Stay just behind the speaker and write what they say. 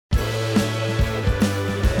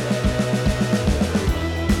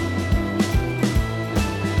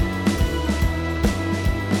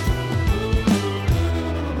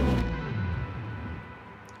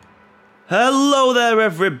Hello there,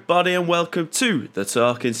 everybody, and welcome to the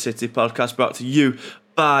Talking City podcast, brought to you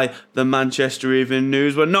by the Manchester Evening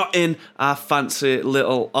News. We're not in our fancy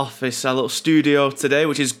little office, our little studio today,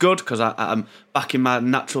 which is good because I'm back in my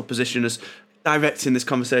natural position as directing this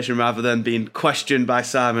conversation rather than being questioned by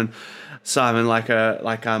Simon. Like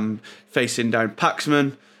I'm facing down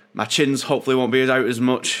Paxman. My chins hopefully won't be out as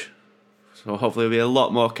much, so hopefully it'll be a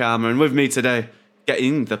lot more calmer. And with me today,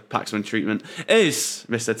 getting the Paxman treatment, is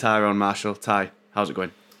Mr. Tyrone Marshall. Ty, how's it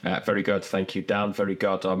going? Very good, thank you, Dan. Very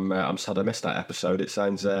good. I'm sad I missed that episode. It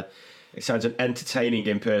sounds an entertaining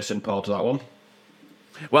in-person part of that one.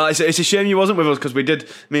 Well, it's a shame you wasn't with us because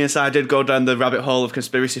me and Si did go down the rabbit hole of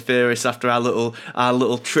conspiracy theorists after our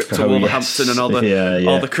little trip to Wolverhampton and all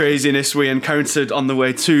the craziness we encountered on the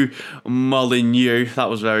way to Molineux. That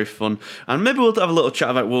was very fun. And maybe we'll have a little chat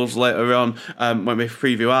about Wolves later on when we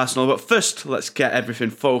preview Arsenal. But first, let's get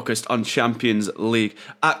everything focused on Champions League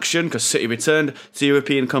action because City returned to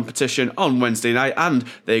European competition on Wednesday night and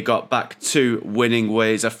they got back to winning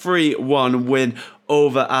ways. A 3-1 win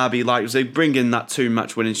over RB Leipzig, bringing that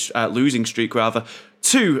two-match losing streak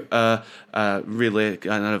to a really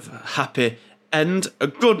kind of happy end. A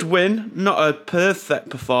good win, not a perfect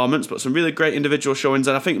performance, but some really great individual showings,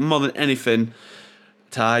 and I think more than anything,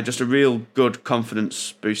 Ty, just a real good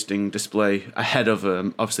confidence-boosting display ahead of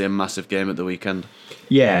obviously a massive game at the weekend.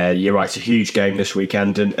 Yeah, you're right. It's a huge game this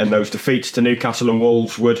weekend, and those defeats to Newcastle and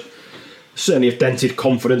Wolves would certainly have dented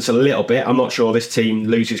confidence a little bit. I'm not sure this team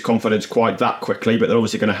loses confidence quite that quickly, but they're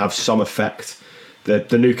obviously going to have some effect.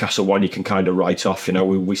 The Newcastle one you can kind of write off. You know,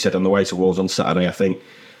 we said on the way to Wolves on Saturday, I think,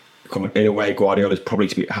 in a way, Guardiola's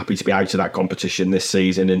probably happy to be out of that competition this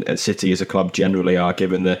season, and City as a club generally are,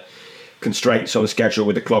 given the constraints on the schedule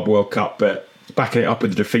with the Club World Cup. But backing it up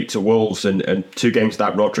with the defeat to Wolves and 2 games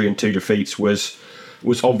without Rodri and 2 defeats was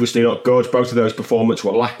obviously not good. Both of those performances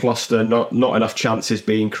were lacklustre, not enough chances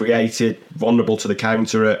being created, vulnerable to the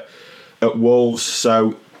counter at Wolves.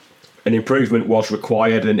 So an improvement was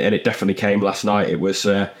required, and it definitely came last night. It was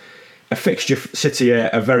a fixture City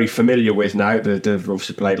are very familiar with now. They've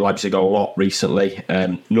obviously played Leipzig a lot recently,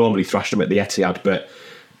 normally thrashed them at the Etihad, but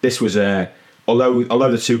this was although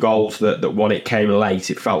the 2 goals that won it came late,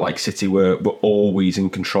 it felt like City were always in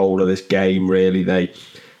control of this game, really. They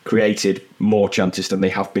created more chances than they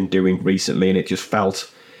have been doing recently, and it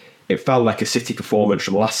felt like a City performance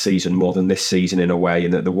from last season more than this season in a way,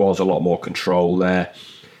 and that there was a lot more control there.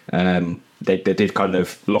 They did kind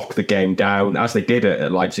of lock the game down, as they did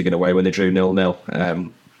at Leipzig in a way when they drew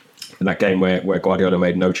 0-0. In that game where Guardiola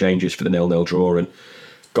made no changes for the 0-0 draw and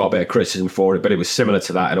got a bit of criticism for it, but it was similar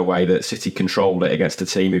to that in a way that City controlled it against a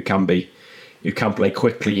team who can play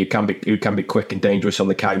quickly, who can be quick and dangerous on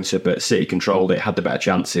the counter, but City controlled it, had the better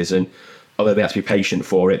chances, and although they had to be patient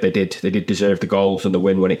for it, they did deserve the goals and the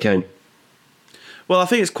win when it came. Well, I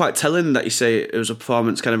think it's quite telling that you say it was a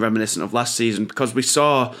performance kind of reminiscent of last season, because we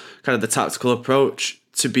saw kind of the tactical approach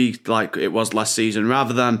to be like it was last season,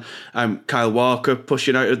 rather than Kyle Walker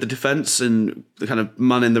pushing out of the defence and the kind of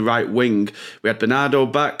man in the right wing. We had Bernardo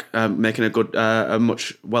back, making a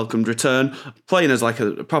much welcomed return, playing as like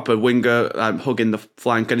a proper winger, hugging the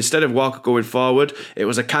flank. And instead of Walker going forward, it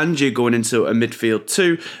was Akanji going into a midfield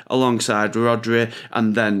 2 alongside Rodri,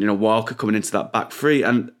 and then Walker coming into that back 3.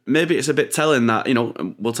 And maybe it's a bit telling that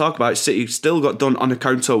we'll talk about it, City still got done on a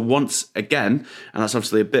counter once again, and that's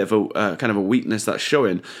obviously a bit of a kind of a weakness that's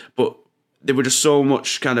showing, but they were just so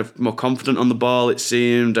much kind of more confident on the ball, it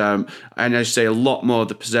seemed, and as you say, a lot more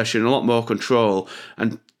the possession, a lot more control.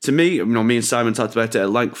 And to me, me and Simon talked about it at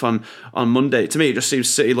length on Monday. To me, it just seems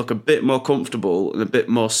City look a bit more comfortable and a bit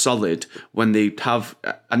more solid when they have,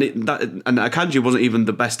 and Akanji wasn't even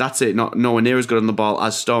the best at it, nowhere near as good on the ball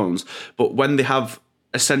as Stones, but when they have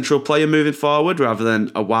a central player moving forward rather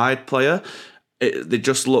than a wide player, they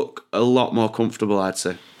just look a lot more comfortable, I'd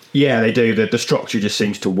say. Yeah, they do. The structure just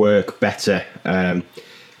seems to work better, and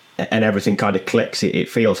everything kind of clicks. It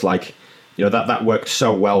feels like that worked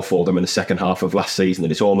so well for them in the second half of last season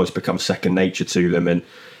that it's almost become second nature to them, and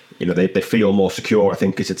they feel more secure, I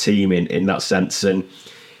think, as a team in that sense. And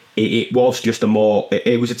it was just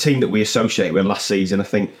it was a team that we associate with last season. I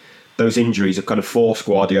think those injuries have kind of forced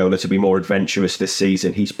Guardiola to be more adventurous this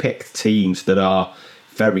season. He's picked teams that are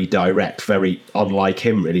very direct, very unlike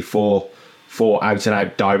him, really, for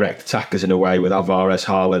out-and-out direct attackers in a way, with Alvarez,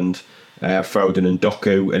 Haaland, Foden and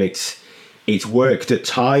Doku, and it's worked at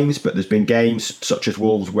times, but there's been games such as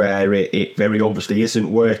Wolves where it very obviously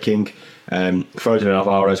isn't working. Foden and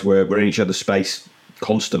Alvarez were in each other's space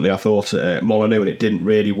constantly, I thought, at Molineux, and it didn't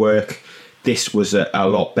really work. This was a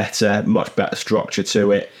lot better, much better structure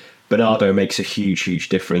to it. Bernardo makes a huge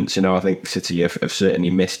difference. I think City have certainly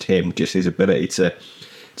missed him, just his ability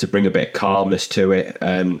to bring a bit of calmness to it.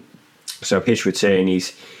 So his return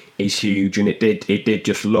is huge, and it did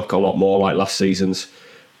just look a lot more like last season's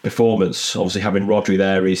performance. Obviously, having Rodri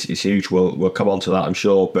there is huge. We'll come on to that, I'm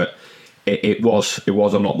sure, but it was a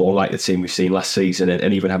lot more like the team we've seen last season,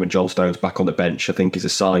 and even having John Stones back on the bench, I think, is a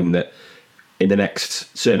sign that in the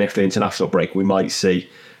next, certainly after the international break, we might see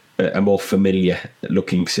a more familiar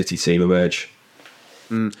looking City team emerge.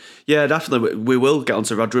 Yeah, definitely. We will get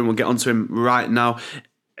onto Rodri, and we'll get onto him right now.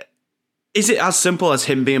 Is it as simple as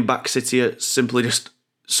him being back? City are simply just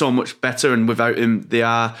so much better, and without him, they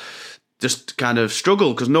are just kind of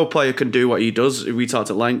struggle because no player can do what he does. We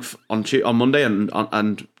talked at length on Monday,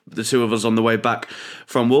 and the two of us on the way back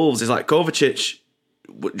from Wolves is like Kovacic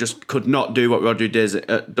just could not do what Rodri does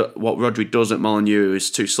at Molineux.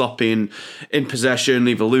 Is too sloppy in possession,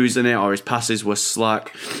 either losing it or his passes were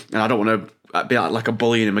slack. And I don't want to be like a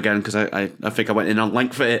bullying him again because I think I went in on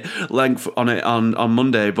length on it on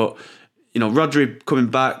Monday. But Rodri coming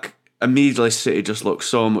back immediately, City just looks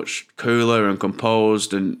so much cooler and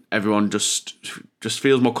composed, and everyone just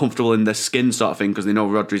feels more comfortable in their skin, sort of thing, because they know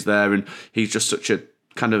Rodri's there and he's just such a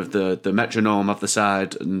kind of the metronome of the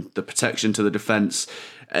side and the protection to the defence.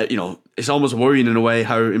 It's almost worrying in a way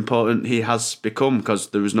how important he has become because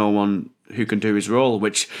there is no one who can do his role,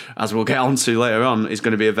 which, as we'll get on to later on, is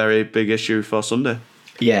going to be a very big issue for Sunday.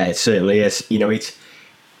 Yeah, it certainly is.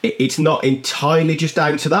 It's not entirely just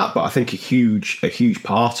down to that, but I think a huge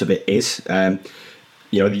part of it is.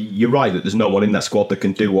 You're right that there's no one in that squad that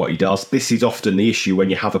can do what he does. This is often the issue when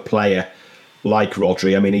you have a player like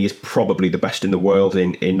Rodri. I mean, he is probably the best in the world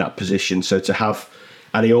in that position. So to have,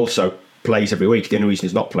 and he also plays every week. The only reason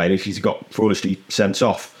he's not playing is he's got foolishly sent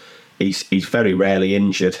off. He's very rarely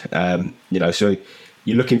injured. So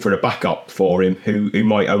you're looking for a backup for him who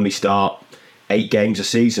might only start 8 games a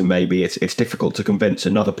season. Maybe it's difficult to convince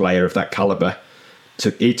another player of that calibre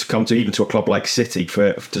to come to even to a club like City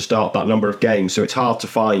to start that number of games. So it's hard to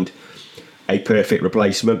find a perfect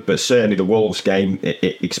replacement. But certainly the Wolves game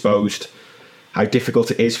it exposed how difficult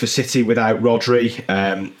it is for City without Rodri.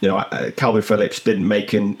 Calvin Phillips didn't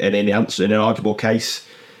make an inarguable case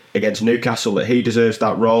against Newcastle that he deserves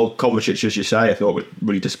that role. Kovacic, as you say, I thought was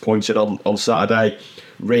really disappointed on Saturday.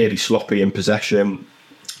 Really sloppy in possession.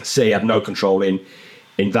 City had no control in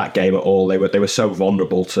that game at all. They were so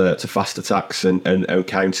vulnerable to fast attacks and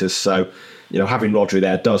counters. So, having Rodri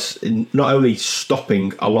there does not only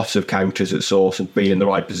stopping a lot of counters at source and being in the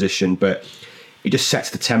right position, but he just sets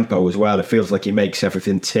the tempo as well. It feels like he makes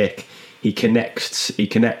everything tick. He connects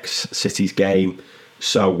City's game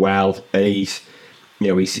so well. And he's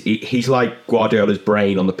like Guardiola's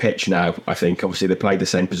brain on the pitch now. I think obviously they play the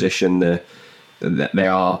same position. They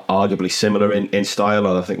are arguably similar in style.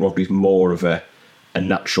 I think Rodri's more of a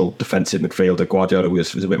natural defensive midfielder. Guardiola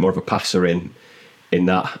was a bit more of a passer in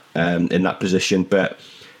that position. But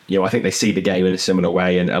I think they see the game in a similar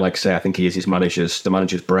way. And like I say, I think he is the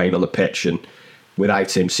manager's brain on the pitch. And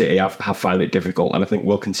without him, City have found it difficult, and I think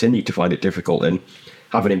will continue to find it difficult. And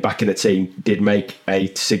having him back in the team did make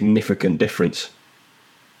a significant difference.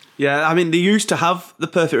 Yeah, I mean, they used to have the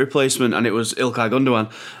perfect replacement, and it was Ilkay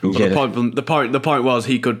Gundogan. But the point was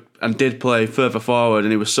he could and did play further forward,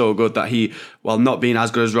 and he was so good that he, while not being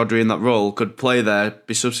as good as Rodri in that role, could play there,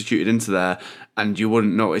 be substituted into there, and you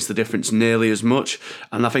wouldn't notice the difference nearly as much.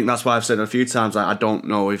 And I think that's why I've said a few times, I don't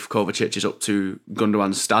know if Kovacic is up to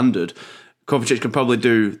Gundogan's standard. Kovacic can probably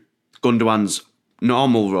do Gundogan's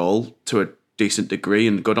normal role to a decent degree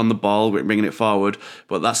and good on the ball, bringing it forward,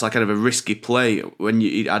 but that's like kind of a risky play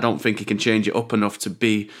I don't think he can change it up enough to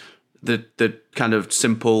be the kind of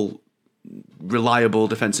simple, reliable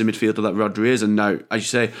defensive midfielder that Rodri is. And now, as you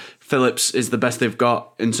say, Phillips is the best they've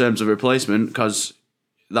got in terms of replacement because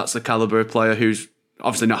that's the calibre of player who's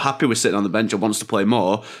obviously not happy with sitting on the bench or wants to play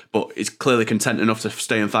more, but is clearly content enough to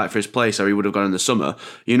stay and fight for his place, or he would have gone in the summer.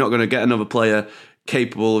 You're not going to get another player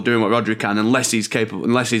capable of doing what Rodri can unless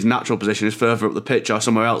his natural position is further up the pitch or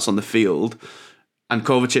somewhere else on the field. And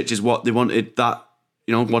Kovacic is what they wanted.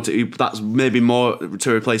 That's maybe more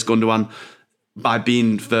to replace Gundogan by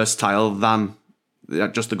being versatile than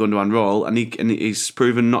just the Gundogan role, and he's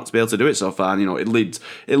proven not to be able to do it so far. And, it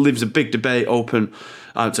leaves a big debate open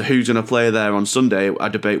to who's going to play there on Sunday. A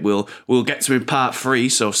debate we'll get to in part 3,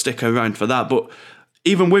 so stick around for that. But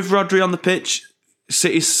even with Rodri on the pitch,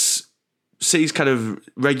 City's kind of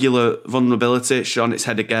regular vulnerability shone its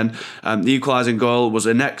head again. The equalising goal was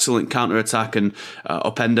an excellent counter-attack, and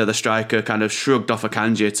Openda, the striker, kind of shrugged off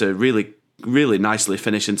Akanji to really, really nicely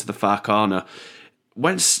finish into the far corner.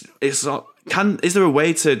 Is there a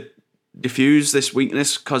way to diffuse this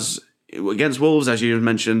weakness? Because against Wolves, as you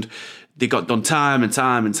mentioned, they got done time and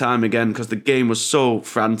time and time again because the game was so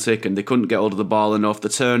frantic and they couldn't get hold of the ball enough. The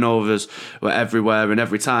turnovers were everywhere, and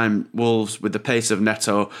every time Wolves, with the pace of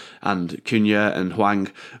Neto and Cunha and Hwang,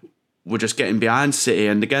 were just getting behind City.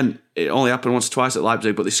 And again, it only happened once or twice at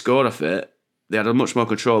Leipzig, but they scored off it. They had a much more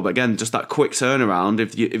control. But again, just that quick turnaround.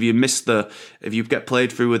 If you get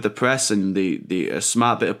played through with the press and the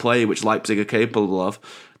smart bit of play which Leipzig are capable of,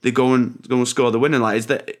 they go and score the winning. Like, is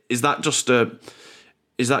that just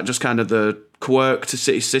kind of the quirk to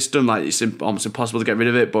City's system? Like, it's almost impossible to get rid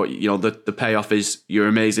of it, but the payoff is you're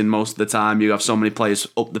amazing most of the time. You have so many players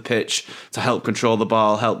up the pitch to help control the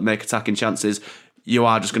ball, help make attacking chances. You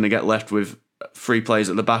are just going to get left with 3 players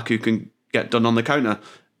at the back who can get done on the counter.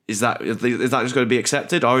 Is that just going to be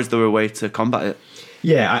accepted, or is there a way to combat it?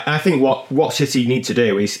 Yeah, I think what City need to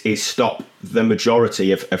do is stop the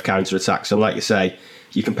majority of counter-attacks. And like you say,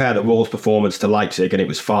 you compare the Wolves' performance to Leipzig and it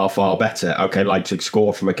was far, far better. Okay, Leipzig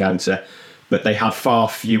scored from a counter, but they had far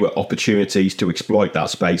fewer opportunities to exploit that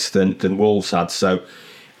space than Wolves had. So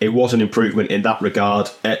it was an improvement in that regard.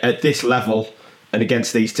 At this level and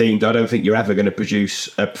against these teams, I don't think you're ever going to produce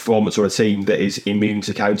a performance or a team that is immune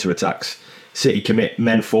to counter-attacks. City commit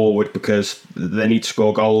men forward because they need to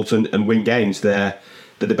score goals and win games. They're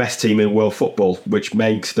the best team in world football, which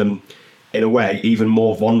makes them, in a way, even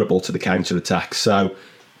more vulnerable to the counter-attack. So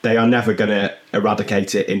they are never going to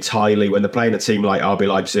eradicate it entirely. When they're playing a team like RB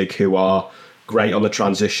Leipzig, who are great on the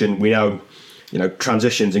transition, we know,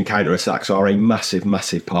 transitions and counter-attacks are a massive,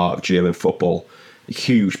 massive part of German football, a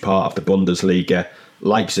huge part of the Bundesliga.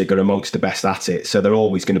 Leipzig are amongst the best at it, so they're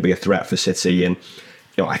always going to be a threat for City. And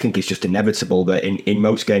I think it's just inevitable that in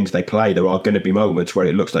most games they play, there are going to be moments where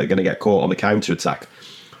it looks like they're going to get caught on the counter-attack.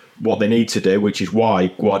 What they need to do, which is why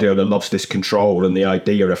Guardiola loves this control and the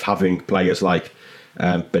idea of having players like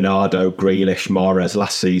Bernardo, Grealish, Mahrez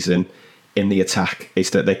last season in the attack,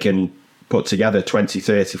 is that they can put together 20,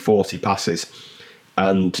 30, 40 passes,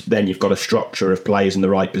 and then you've got a structure of players in the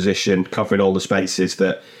right position, covering all the spaces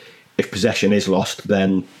that if possession is lost,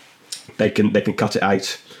 then they can cut it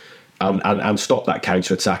out and stop that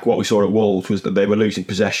counter-attack. What we saw at Wolves was that they were losing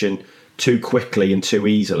possession too quickly and too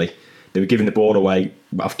easily. They were giving the ball away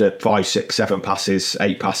after 5, 6, 7 passes,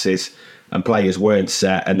 8 passes, and players weren't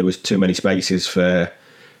set, and there was too many spaces for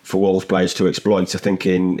Wolves players to exploit. I think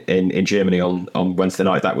in Germany on Wednesday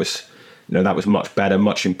night, that was much better,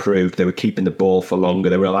 much improved. They were keeping the ball for longer.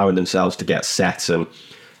 They were allowing themselves to get set, and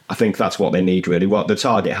I think that's what they need, really. What the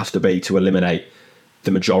target has to be to eliminate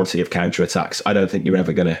the majority of counter-attacks. I don't think you're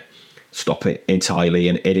ever going to stop it entirely,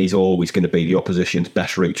 and it is always going to be the opposition's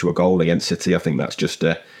best route to a goal against City. I think that's just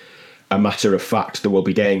a matter of fact. There will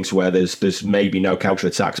be games where there's maybe no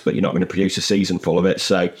counter-attacks, but you're not going to produce a season full of it.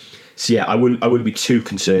 So yeah, I wouldn't be too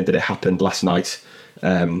concerned that it happened last night.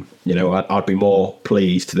 I'd be more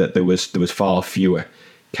pleased that there was far fewer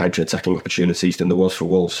counter-attacking opportunities than there was for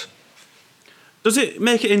Wolves. Does it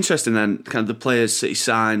make it interesting then, kind of the players City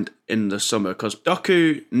signed in the summer? Because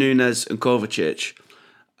Doku, Nunes and Kovacic,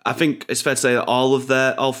 I think it's fair to say that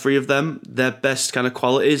all 3 of them, their best kind of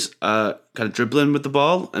qualities are kind of dribbling with the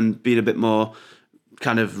ball and being a bit more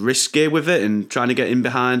kind of risky with it and trying to get in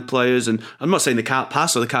behind players. And I'm not saying they can't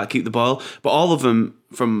pass or they can't keep the ball, but all of them,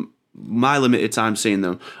 from my limited time seeing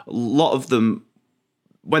them, a lot of them,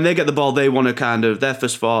 when they get the ball, they want to their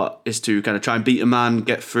first thought is to kind of try and beat a man,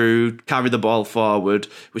 get through, carry the ball forward.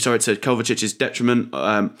 We saw it to Kovacic's detriment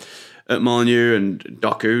at Molyneux, and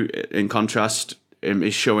Doku, in contrast,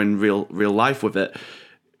 is showing real life with it.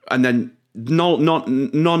 And then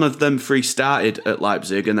none of them 3 started at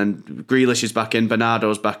Leipzig, and then Grealish is back in,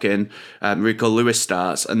 Bernardo's back in, Rico Lewis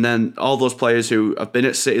starts, and then all those players who have been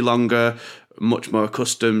at City longer, much more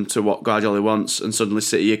accustomed to what Guardiola wants, and suddenly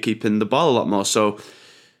City are keeping the ball a lot more. So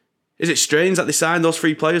is it strange that they signed those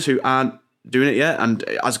 3 players who aren't doing it yet? And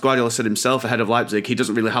as Guardiola said himself ahead of Leipzig, he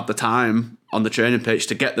doesn't really have the time on the training pitch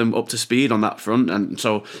to get them up to speed on that front. And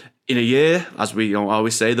so in a year, as we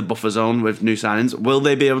always say, the buffer zone with new signings, will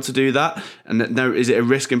they be able to do that? And now, is it a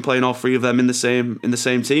risk in playing all 3 of them in the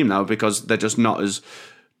same team now, because they're just not as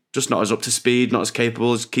up to speed, not as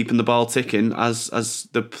capable as keeping the ball ticking as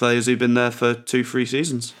the players who've been there for 2-3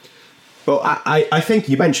 seasons? Well, I think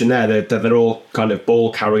you mentioned there that they're all kind of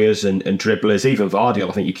ball carriers and dribblers. Even Vardy,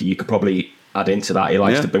 I think you could probably add into that. He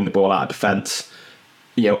likes to bring the ball out of defence.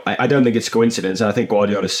 I don't think it's a coincidence. And I think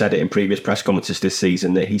Guardiola said it in previous press conferences this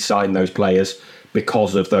season that he signed those players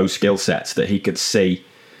because of those skill sets, that he could see,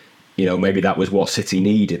 maybe that was what City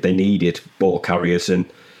needed. They needed ball carriers, and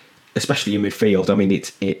especially in midfield. I mean,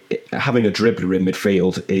 having a dribbler in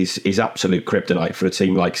midfield is absolute kryptonite for a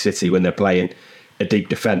team like City when they're playing a deep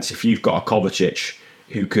defence. If you've got a Kovacic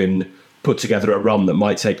who can put together a run that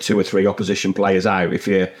might take 2 or 3 opposition players out. If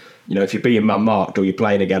you're being man marked or you're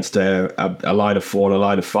playing against a line of 4 and a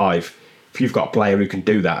line of 5, if you've got a player who can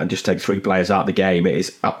do that and just take 3 players out of the game, it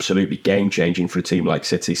is absolutely game changing for a team like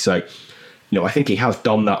City. So, I think he has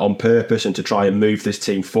done that on purpose and to try and move this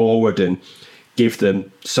team forward and give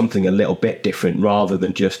them something a little bit different rather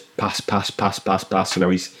than just pass.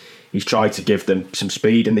 He's tried to give them some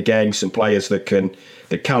speed in the game, some players that can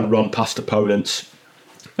run past opponents.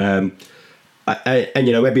 And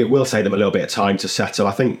maybe it will take them a little bit of time to settle.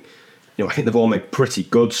 I think they've all made pretty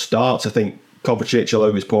good starts. I think Kovacic, although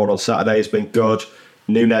he was poor on Saturday, has been good.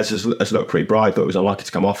 Nunez has looked pretty bright, but was unlikely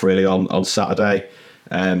to come off really on Saturday.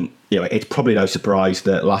 It's probably no surprise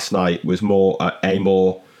that last night was more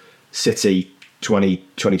City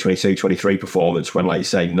 2022-23 performance when, like you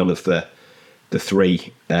say, none of the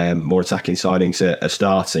 3 more attacking signings are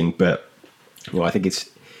starting. But I think it's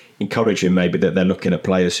encouraging maybe that they're looking at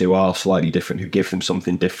players who are slightly different, who give them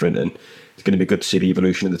something different, and it's going to be good to see the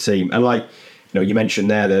evolution of the team. And you mentioned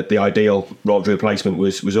there that the ideal Rodri replacement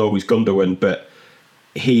was always Gundogan, but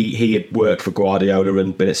he had worked for Guardiola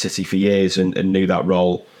and been at City for years and knew that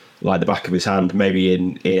role like the back of his hand. Maybe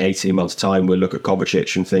in 18 months' time we'll look at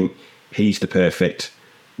Kovacic and think he's the perfect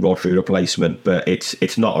Rodri replacement, but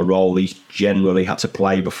it's not a role he's generally had to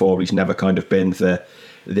play before. He's never kind of been the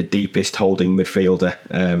deepest holding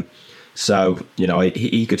midfielder. So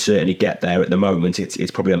he could certainly get there at the moment.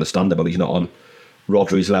 It's probably understandable he's not on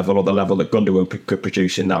Rodri's level or the level that Gundogan could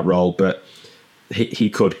produce in that role, but he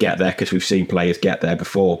could get there because we've seen players get there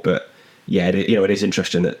before. But yeah, it is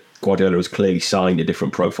interesting that Guardiola has clearly signed a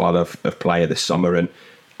different profile of player this summer, and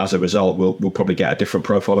as a result, we'll probably get a different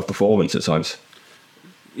profile of performance at times.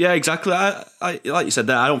 Yeah, exactly. I like you said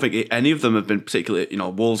there, I don't think any of them have been particularly,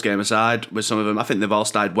 Wolves game aside, with some of them, I think they've all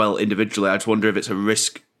started well individually. I just wonder if it's a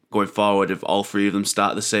risk going forward if all 3 of them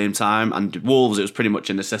start at the same time. And Wolves, it was pretty much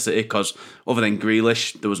a necessity because other than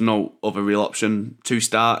Grealish, there was no other real option to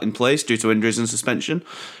start in place due to injuries and suspension.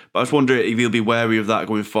 But I was wondering if you'll be wary of that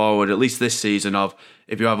going forward, at least this season, of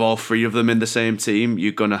if you have all 3 of them in the same team,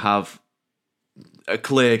 you're going to have a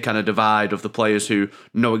clear kind of divide of the players who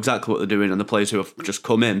know exactly what they're doing and the players who have just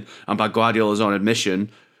come in and, by Guardiola's own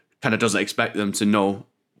admission, kind of doesn't expect them to know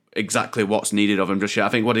exactly what's needed of him just yet. I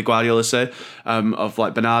think, what did Guardiola say of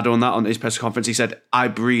Bernardo and that on his press conference? He said, I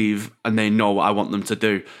breathe and they know what I want them to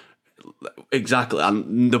do. Exactly.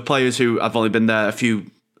 And the players who have only been there a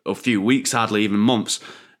few weeks, hardly even months,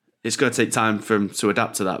 it's going to take time for them to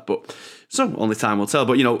adapt to that. But so only time will tell.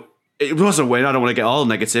 But, it was a win. I don't want to get all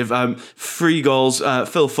negative. 3 goals,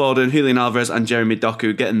 Phil Foden, Julian Alvarez and Jeremy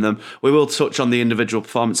Doku getting them. We will touch on the individual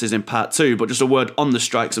performances in part 2, but just a word on the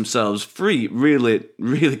strikes themselves. 3 really,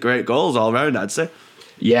 really great goals all round, I'd say.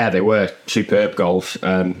 Yeah, they were superb goals,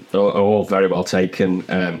 all very well taken.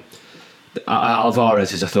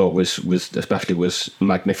 Alvarez's, I thought, was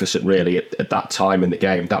magnificent, really, at that time in the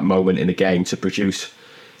game, that moment in the game, to produce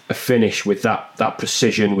a finish with that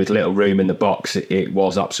precision, with little room in the box. It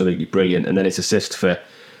was absolutely brilliant. And then his assist for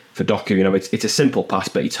Doku, it's a simple pass,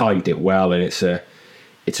 but he timed it well, and it's a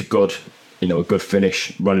good a good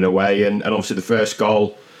finish running away. And obviously the first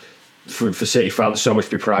goal for City fans, so much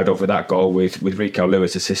to be proud of with that goal with Rico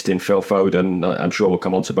Lewis assisting Phil Foden. I'm sure we'll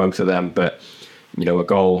come on to both of them, but a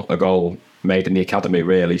goal made in the academy,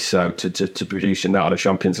 really. So to producing that on a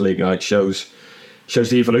Champions League night shows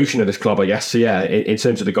the evolution of this club, I guess. So yeah, in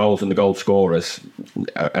terms of the goals and the goal scorers,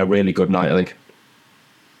 a really good night, I think.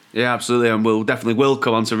 Yeah, absolutely, and we'll definitely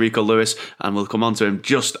come on to Rico Lewis, and we'll come on to him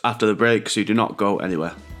just after the break, so do not go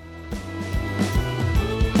anywhere.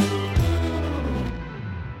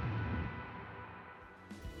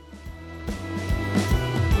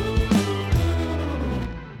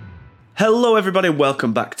 Hello everybody,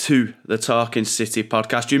 welcome back to the Talking City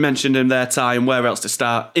podcast. You mentioned in their time where else to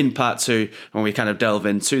start in part 2 when we kind of delve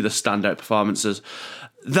into the standout performances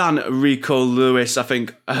than Rico Lewis. I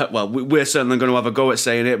think, we're certainly going to have a go at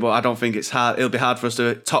saying it, but I don't think it'll be hard for us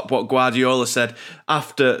to top what Guardiola said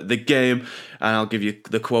after the game. And I'll give you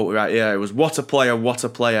the quote right here. It was, what a player, what a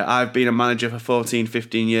player. I've been a manager for 14,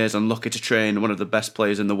 15 years and lucky to train one of the best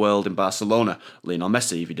players in the world in Barcelona. Lionel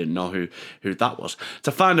Messi, if you didn't know who that was.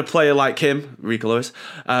 To find a player like him, Rico Lewis,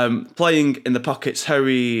 playing in the pockets how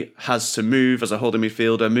he has to move as a holding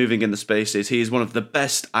midfielder, moving in the spaces, he is one of the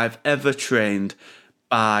best I've ever trained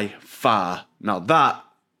by far. Now that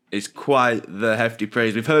is quite the hefty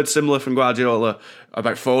praise. We've heard similar from Guardiola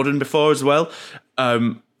about Foden before as well.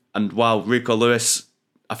 And wow, Rico Lewis,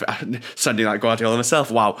 sounding like Guardiola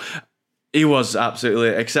myself, wow. He was absolutely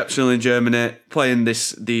exceptional in Germany, playing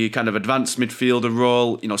the kind of advanced midfielder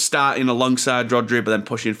role, starting alongside Rodri, but then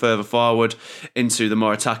pushing further forward into the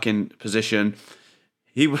more attacking position.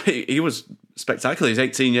 He was spectacular. He's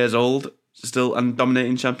 18 years old still and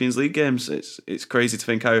dominating Champions League games. It's crazy to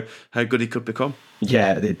think how good he could become.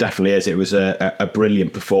 Yeah, it definitely is. It was a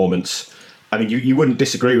brilliant performance. I mean, you wouldn't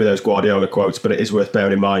disagree with those Guardiola quotes, but it is worth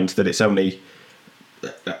bearing in mind that it's only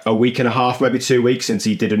a week and a half, maybe 2 weeks, since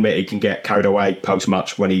he did admit he can get carried away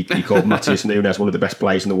post-match when he called Matheus Nunes one of the best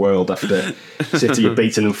players in the world after City had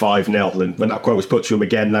beaten them 5-0. And when that quote was put to him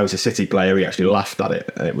again, now he's a City player, he actually laughed at it.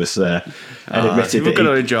 It was and admitted that going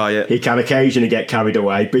to enjoy it. He can occasionally get carried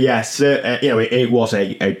away. But yes, it was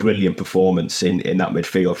a brilliant performance in that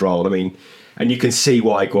midfield role. I mean, and you can see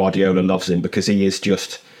why Guardiola loves him, because he is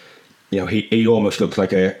just... he almost looks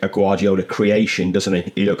like a Guardiola creation, doesn't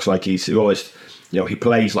he? He looks like he's almost... he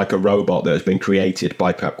plays like a robot that has been created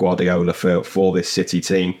by Pep Guardiola for this City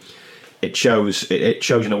team. It shows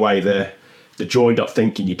in a way the joined up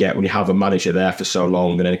thinking you get when you have a manager there for so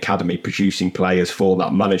long and an academy producing players for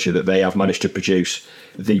that manager, that they have managed to produce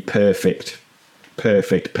the perfect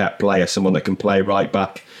Pep player, someone that can play right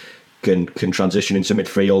back, can transition into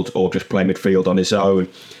midfield or just play midfield on his own,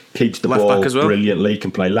 keeps the left ball brilliantly,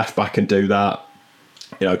 can play left back and do that.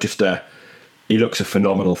 He looks a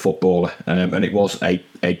phenomenal footballer, and it was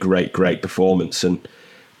a great performance. And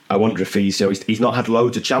I wonder if he's not had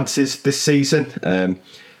loads of chances this season. We'll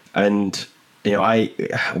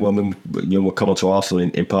come on to Arsenal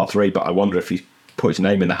in part 3, but I wonder if he's put his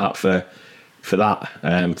name in the hat for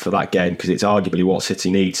that game, because it's arguably what City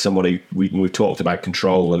needs. Someone who we've talked about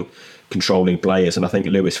control and controlling players, and I think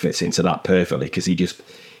Lewis fits into that perfectly, because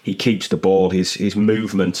he keeps the ball, his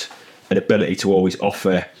movement and ability to always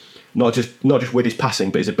offer. Not just with his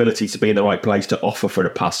passing, but his ability to be in the right place to offer for a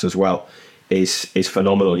pass as well is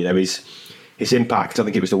phenomenal. His impact. I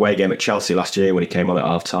think it was the away game at Chelsea last year when he came on at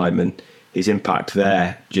half time, and his impact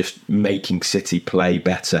there just making City play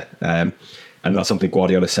better. And that's something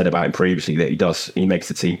Guardiola said about him previously, that he does. He makes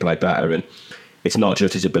the team play better, and it's not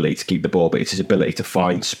just his ability to keep the ball, but it's his ability to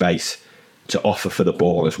find space to offer for the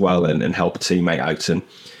ball as well and help a teammate out. And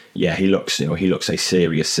yeah, he looks a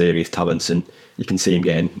serious talent, and you can see him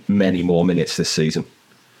getting many more minutes this season.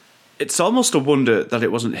 It's almost a wonder that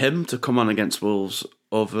it wasn't him to come on against Wolves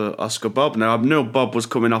over Oscar Bob. Now, I know Bob was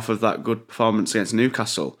coming off of that good performance against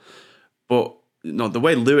Newcastle, but the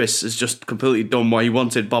way Lewis has just completely done what he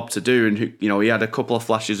wanted Bob to do, and he had a couple of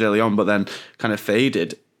flashes early on, but then kind of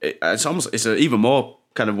faded. It's even more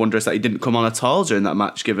kind of wondrous that he didn't come on at all during that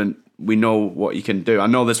match, given we know what he can do. I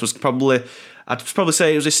know this was I'd probably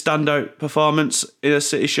say it was his standout performance in a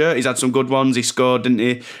City shirt. He's had some good ones. He scored, didn't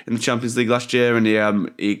he, in the Champions League last year, and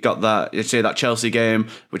he got that Chelsea game,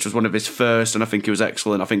 which was one of his first, and I think he was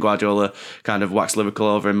excellent. I think Guardiola kind of waxed lyrical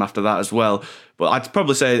over him after that as well. But I'd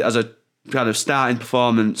probably say as a kind of starting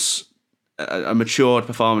performance, a matured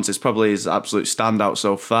performance, is probably his absolute standout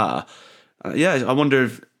so far. I wonder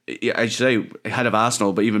if, as you say, ahead of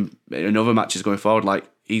Arsenal, but even in other matches going forward,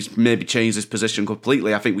 he's maybe changed his position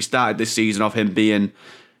completely. I think we started this season off him being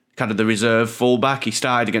kind of the reserve fullback. He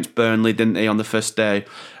started against Burnley, didn't he, on the first day?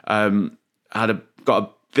 Got a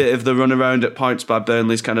bit of the run around at points by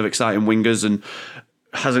Burnley's kind of exciting wingers, and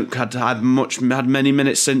hasn't had many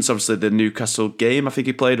minutes since, obviously, the Newcastle game. I think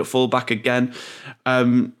he played at fullback again.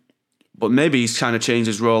 But maybe he's kind of changed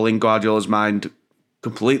his role in Guardiola's mind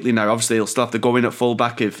completely now. Obviously, he'll still have to go in at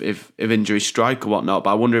fullback if injuries strike or whatnot,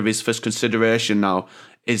 but I wonder if his first consideration now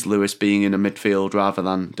is Lewis being in a midfield rather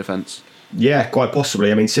than defence. Yeah, quite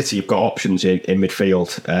possibly. I mean, City have got options in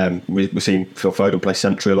midfield. We've seen Phil Foden play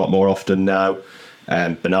central a lot more often now.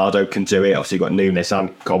 Bernardo can do it. Obviously, you've got Nunes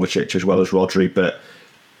and Kovacic as well as Rodri, but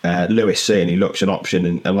Lewis certainly looks an option.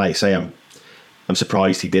 And like I say, I'm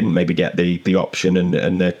surprised he didn't maybe get the option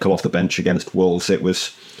and come off the bench against Wolves. It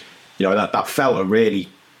was, that felt a really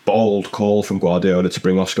bold call from Guardiola to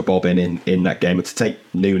bring Oscar Bob in that game and to take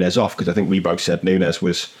Nunes off, because I think we both said Nunes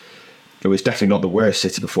was definitely not the worst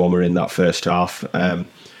City performer in that first half. And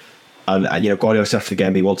Guardiola said after the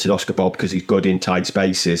game he wanted Oscar Bob because he's good in tight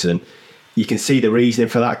spaces, and you can see the reasoning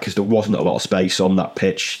for that, because there wasn't a lot of space on that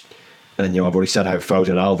pitch. And I've already said how Foden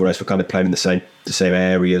and Alvarez were kind of playing in the same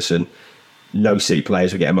areas, and no City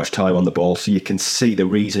players were getting much time on the ball, so you can see the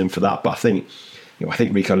reason for that. But I think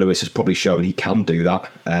Rico Lewis has probably shown he can do that.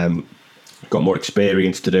 Got more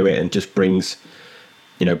experience to do it, and just brings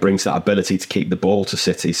that ability to keep the ball to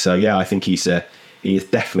City. So yeah, I think he is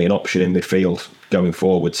definitely an option in midfield going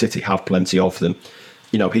forward. City have plenty of them.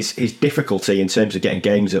 His difficulty in terms of getting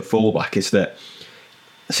games at fullback is that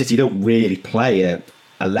City don't really play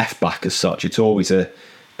a left back as such. It's always a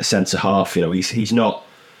centre half. He's not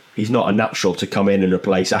a natural to come in and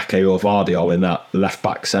replace Ake or Vardy in that left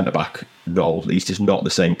back centre back role. He's just not the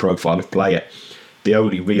same profile of player. The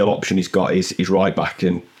only real option he's got is right back,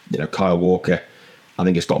 and Kyle Walker, I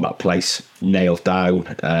think, has got that place nailed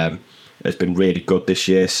down. Has been really good this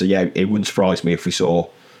year. So yeah, it wouldn't surprise me if we saw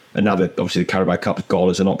another. Obviously, the Carabao Cup's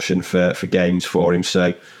gone as an option for games for him.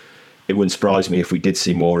 So it wouldn't surprise me if we did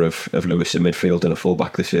see more of Lewis in midfield and a full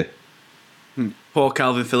back this year. Poor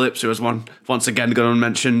Calvin Phillips, who was once again gone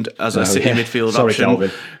unmentioned as a City midfield Sorry, option.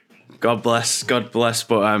 Calvin. God bless.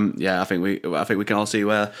 But I think we can all see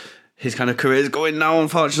where his kind of career is going now,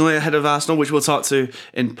 unfortunately, ahead of Arsenal, which we'll talk to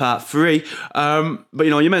in part 3. But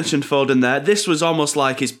you mentioned Foden there. This was almost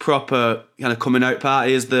like his proper kind of coming out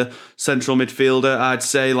party as the central midfielder. I'd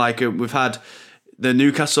say, like, we've had the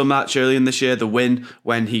Newcastle match earlier in this year, the win,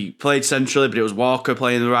 when he played centrally, but it was Walker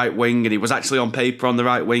playing the right wing, and he was actually on paper on the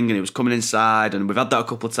right wing, and he was coming inside, and we've had that a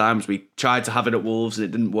couple of times. We tried to have it at Wolves, and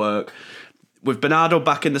it didn't work. With Bernardo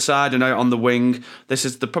back in the side and out on the wing, this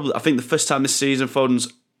is I think the first time this season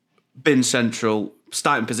Foden's been central,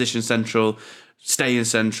 starting position central, staying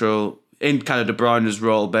central, in kind of De Bruyne's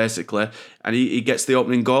role, basically, and he gets the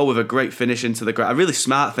opening goal with a great finish into the ground, a really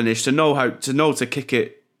smart finish to kick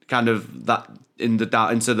it kind of that into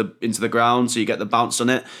the ground, so you get the bounce on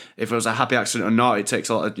it. If it was a happy accident or not, it takes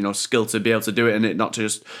a lot of skill to be able to do it, and it not to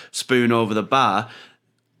just spoon over the bar.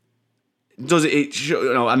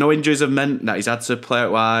 I know injuries have meant that he's had to play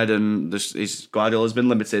out wide, and his Guardiola's been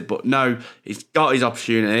limited, but now he's got his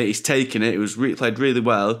opportunity, he's taken it, played really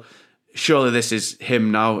well. Surely this is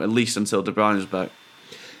him now, at least until De Bruyne is back.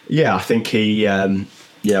 Yeah, I think he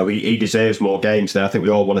deserves more games there. I think we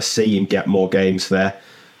all want to see him get more games there.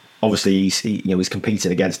 Obviously, he's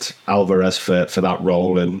competing against Alvarez for that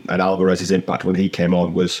role, and Alvarez's impact when he came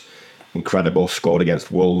on was incredible. Scored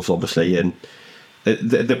against Wolves, obviously, and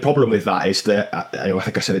the problem with that is that, I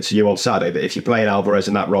think I said it to you on Saturday, that if you're playing Alvarez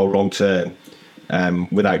in that role long term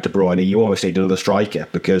without De Bruyne, you almost need another striker,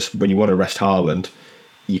 because when you want to rest Haaland,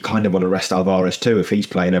 you kind of want to rest Alvarez too if he's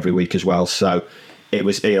playing every week as well. So it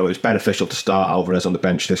was beneficial to start Alvarez on the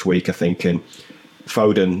bench this week, I think, and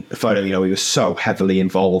Foden, he was so heavily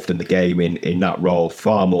involved in the game in that role,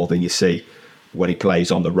 far more than you see when he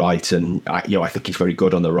plays on the right. And I think he's very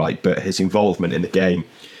good on the right, but his involvement in the game,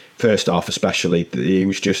 first half especially, he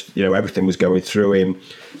was just, everything was going through him.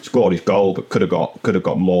 Scored his goal, but could have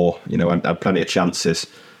got more, and had plenty of chances.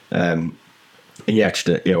 And just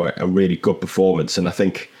a really good performance. And I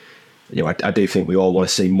think, I do think we all want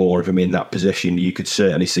to see more of him in that position. You could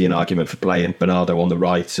certainly see an argument for playing Bernardo on the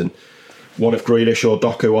right and one of Grealish or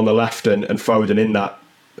Doku on the left, and Foden in that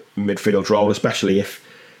midfield role, especially if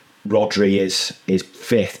Rodri is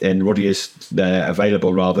fifth and Rodri is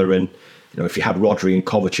available rather. And if you had Rodri and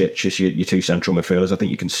Kovacic as your two central midfielders, I think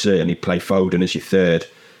you can certainly play Foden as your third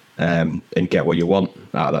and get what you want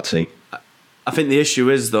out of that team. I think the issue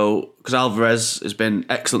is, though, because Alvarez has been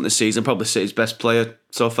excellent this season, probably City's best player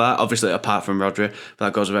so far, obviously apart from Rodri, but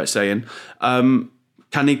that goes without saying.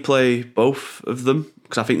 Can he play both of them?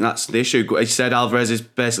 Because I think that's the issue. He said Alvarez is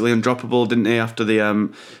basically undroppable, didn't he, after the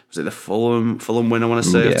was it the Fulham win, I want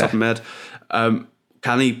to say, off the top of my head.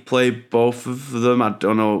 Can he play both of them? I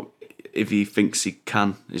don't know if he thinks he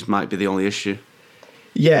can. This might be the only issue.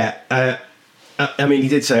 Yeah, I mean, he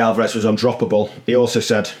did say Alvarez was undroppable. He also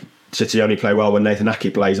said City only play well when Nathan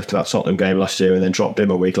Ake plays after that Tottenham game last year, and then dropped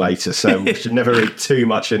him a week later. So we should never read too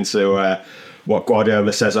much into what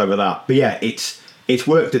Guardiola says over that. But yeah, it's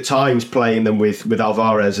worked at times playing them with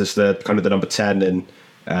Alvarez as the kind of the number 10 and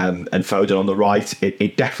Foden on the right.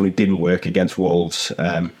 It definitely didn't work against Wolves.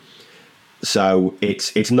 So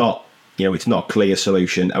it's not a clear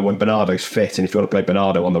solution. And when Bernardo's fit, and if you want to play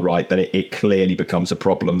Bernardo on the right, then it clearly becomes a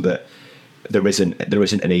problem that there isn't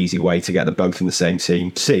an easy way to get them both in the same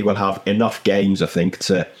team. City will have enough games, I think,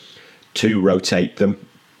 to rotate them.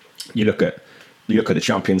 You look at the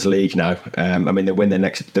Champions League now. I mean, they win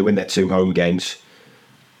their two home games.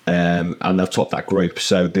 And they'll top that group,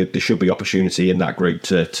 so there should be opportunity in that group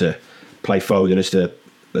to play Foden as the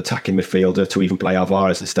attacking midfielder, to even play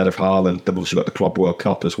Alvarez instead of Haaland. They've also got the Club World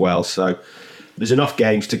Cup as well, so there's enough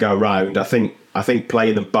games to go round. I think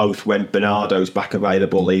playing them both when Bernardo's back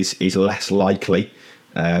available is less likely.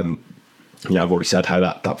 I've already said how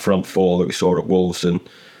that front four that we saw at Wolves and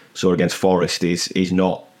saw against Forest is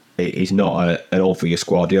not an obvious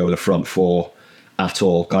Guardiola front four at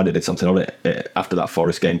all. Kind of did something on it after that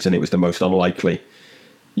Forest game, and it was the most unlikely.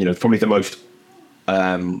 Probably the most.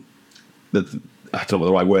 I don't know what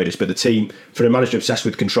the right word is, but the team, for a manager obsessed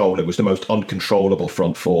with control, it was the most uncontrollable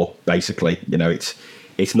front four. Basically,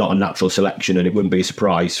 it it's not a natural selection, and it wouldn't be a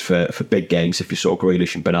surprise for big games if you saw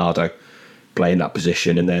Grealish and Bernardo playing that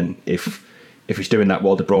position. And then if he's doing that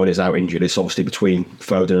while De Bruyne is out injured, it's obviously between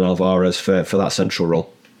Foden and Alvarez for that central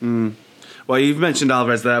role. Well, you've mentioned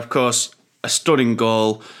Alvarez there, of course, a stunning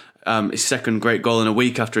goal, his second great goal in a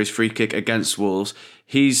week after his free kick against Wolves.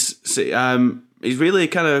 He's really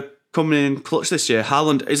kind of coming in clutch this year.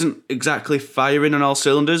 Haaland isn't exactly firing on all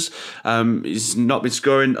cylinders. He's not been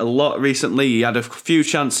scoring a lot recently. He had a few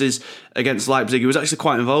chances against Leipzig. He was actually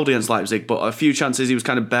quite involved against Leipzig, but a few chances he was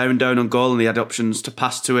kind of bearing down on goal, and he had options to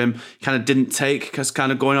pass to him. He kind of didn't take because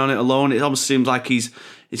kind of going on it alone. It almost seems like he's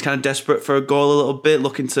kind of desperate for a goal a little bit,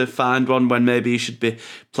 looking to find one when maybe he should be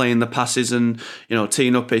playing the passes and,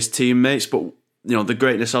 teeing up his teammates. But, the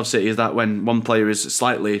greatness of City is that when one player is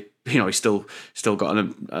slightly, he's still got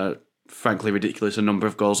a frankly ridiculous number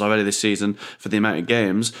of goals already this season for the amount of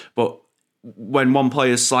games. But when one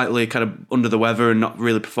player is slightly kind of under the weather and not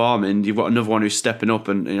really performing, you've got another one who's stepping up.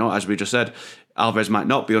 And, as we just said, Alvarez might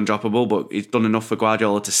not be undroppable, but he's done enough for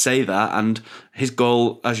Guardiola to say that. And his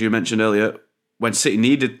goal, as you mentioned earlier, when City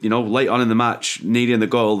needed, late on in the match, needing the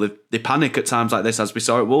goal, they panic at times like this, as we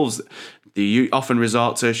saw at Wolves. They often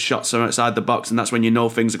resort to shots from outside the box, and that's when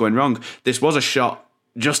things are going wrong. This was a shot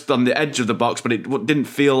just on the edge of the box, but it didn't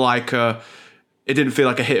feel like a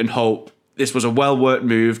hit and hope. This was a well-worked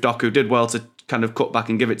move. Doku did well to kind of cut back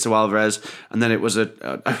and give it to Alvarez, and then it was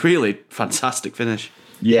a really fantastic finish.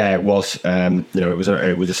 Yeah, it was.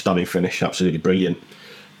 It was a stunning finish, absolutely brilliant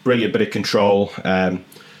bit of control, and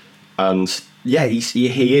yeah,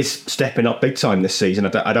 he is stepping up big time this season.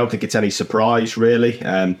 I don't think it's any surprise, really.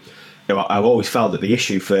 I've always felt that the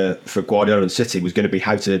issue for Guardiola and City was going to be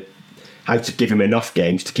how to give him enough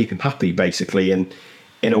games to keep him happy, basically. And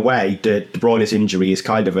in a way, De Bruyne's injury is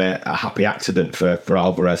kind of a happy accident for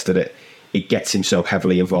Alvarez, that it gets him so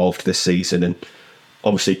heavily involved this season. And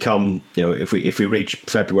obviously, if we reach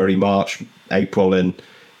February, March, April, and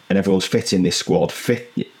everyone's fit in this squad,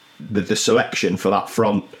 the selection for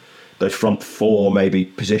those front four maybe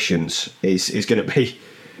positions is going to be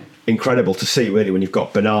incredible to see, really, when you've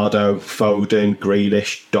got Bernardo, Foden,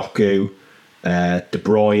 Grealish, Doku, De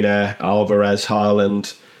Bruyne, Alvarez,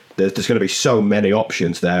 Haaland. There's going to be so many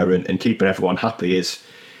options there, and keeping everyone happy is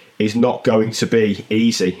not going to be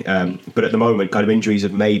easy. But at the moment, kind of injuries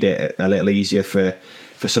have made it a little easier for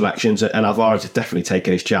selections, and Alvarez has definitely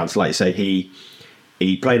taken his chance. Like you say,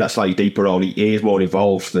 he played that slightly deeper role. He is more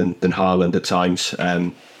involved than Haaland at times.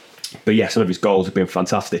 But yeah, some of his goals have been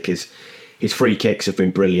fantastic. His free kicks have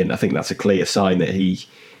been brilliant. I think that's a clear sign that he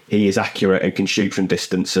is accurate and can shoot from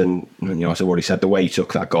distance. And as I've already said, the way he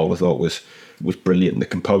took that goal, I thought was brilliant. The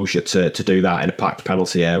composure to do that in a packed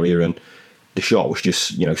penalty area, and the shot was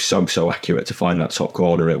just so accurate to find that top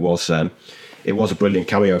corner. It was a brilliant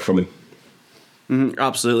cameo from him.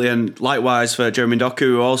 Absolutely, and likewise for Jeremy Doku,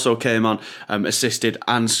 who also came on, assisted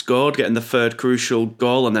and scored, getting the third crucial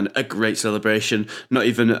goal, and then a great celebration, not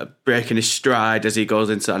even breaking his stride as he goes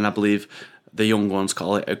into, and I believe the young ones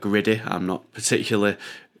call it a griddy. I'm not particularly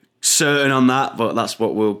certain on that, but that's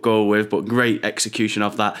what we'll go with. But great execution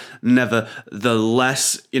of that.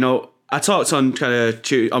 Nevertheless, I talked on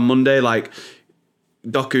on Monday, like,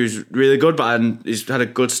 Doku's really good, and he's had a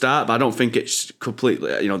good start, but I don't think it's completely,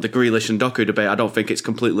 the Grealish and Doku debate, I don't think it's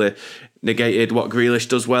completely negated what Grealish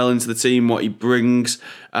does well into the team, what he brings,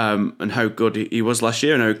 and how good he was last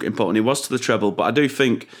year and how important he was to the treble. But I do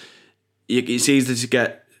think it's easy to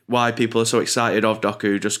get why people are so excited of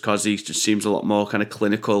Doku, just because he just seems a lot more kind of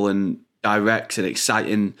clinical and direct and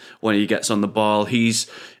exciting when he gets on the ball. He's,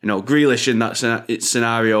 Grealish in that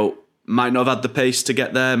scenario might not have had the pace to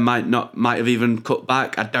get there, might have even cut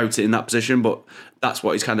back. I doubt it in that position, but that's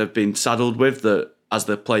what he's kind of been saddled with, that as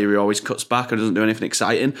the player he always cuts back and doesn't do anything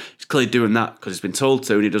exciting. He's clearly doing that because he's been told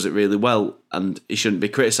to, and he does it really well, and he shouldn't be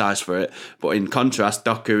criticised for it. But in contrast,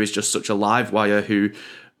 Doku is just such a live wire who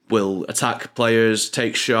will attack players,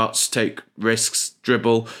 take shots, take risks,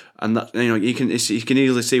 dribble, and that, you can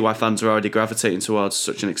easily see why fans are already gravitating towards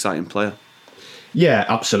such an exciting player. Yeah,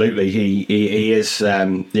 absolutely. He is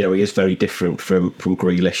he is very different from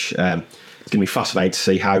Grealish. It's going to be fascinating to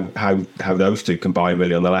see how those two combine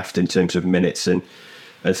really on the left in terms of minutes and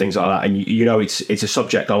things like that. And it's a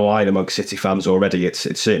subject online among City fans already. It's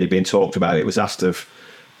certainly being talked about. It was asked of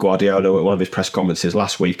Guardiola at one of his press conferences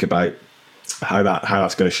last week about how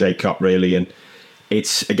that's going to shake up really. And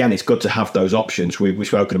it's good to have those options. We've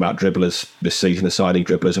spoken about dribblers this season, assigning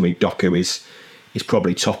dribblers. I mean, Doku is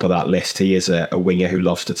probably top of that list. He is a winger who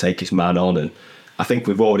loves to take his man on, and I think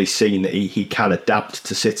we've already seen that he can adapt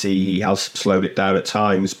to City. He has slowed it down at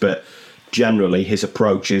times, but generally his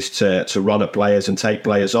approach is to run at players and take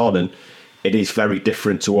players on, and it is very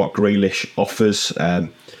different to what Grealish offers.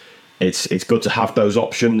 It's good to have those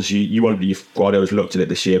options. You wonder if Guardiola's looked at it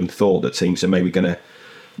this year and thought that teams are maybe going to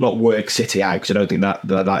not work City out, because I don't think that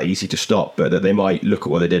they're that easy to stop, but that they might look at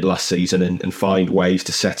what they did last season and find ways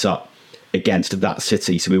to set up against that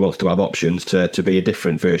City. So we want to have options to be a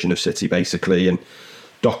different version of City, basically. And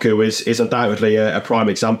Doku is undoubtedly a prime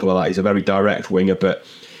example of that. He's a very direct winger, but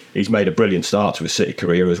he's made a brilliant start to his City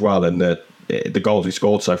career as well. And the goals he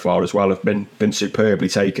scored so far as well have been superbly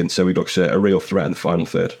taken. So he looks a real threat in the final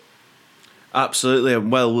third. Absolutely.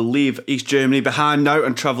 Well, we'll leave East Germany behind now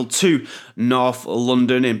and travel to North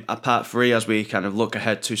London in part 3 as we kind of look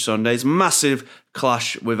ahead to Sunday's massive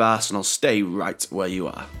clash with Arsenal. Stay right where you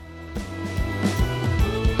are.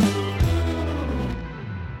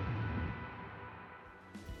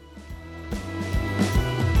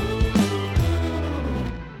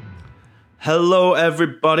 Hello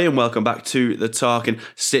everybody and welcome back to the Talking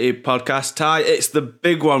City podcast. Ty, it's the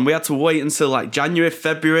big one. We had to wait until like January,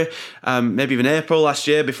 February, maybe even April last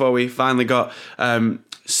year before we finally got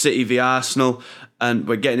City v Arsenal, and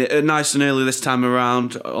we're getting it nice and early this time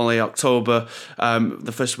around, only October,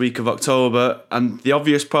 the first week of October. And the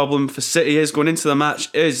obvious problem for City is going into the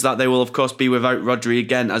match is that they will of course be without Rodri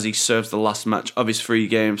again as he serves the last match of his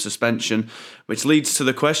 3-game suspension, which leads to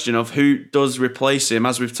the question of who does replace him.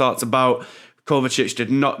 As we've talked about, Kovacic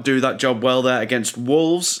did not do that job well there against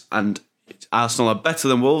Wolves, and Arsenal are better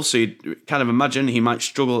than Wolves, so you'd kind of imagine he might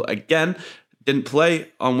struggle again. Didn't play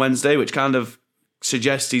on Wednesday, which kind of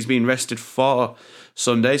suggests he's been rested for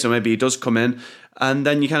Sunday, so maybe he does come in. And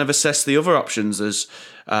then you kind of assess the other options as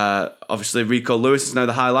obviously Rico Lewis is now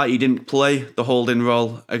the highlight. He didn't play the holding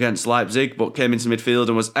role against Leipzig, but came into midfield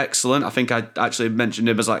and was excellent. I think I actually mentioned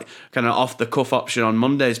him as like kind of off the cuff option on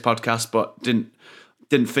Monday's podcast, but didn't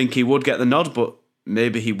think he would get the nod, but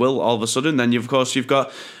maybe he will all of a sudden. Then you've got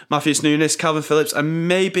Matheus Nunes, Calvin Phillips, and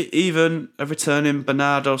maybe even a returning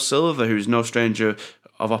Bernardo Silva, who's no stranger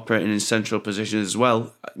of operating in central positions as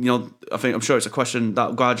well. You know, I'm sure it's a question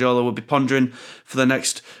that Guardiola will be pondering for the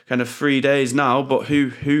next kind of 3 days now. But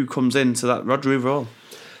who comes into that Rodri role?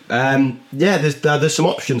 There's some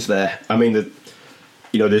options there. I mean, there's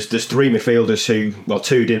 3 midfielders who,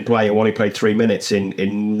 2 didn't play and one who played 3 minutes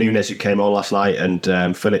in Nunes, who came on last night, and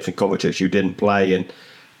Phillips and Kovacic, who didn't play. And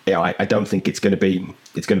I don't think it's going to be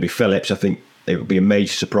Phillips. I think it would be a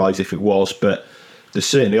major surprise if it was, but there's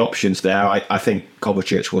certainly options there. I think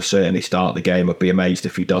Kovacic will certainly start the game. I'd be amazed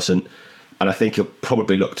if he doesn't. And I think he'll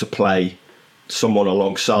probably look to play someone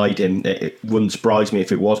alongside him. It wouldn't surprise me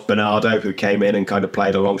if it was Bernardo who came in and kind of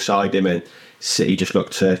played alongside him, and City just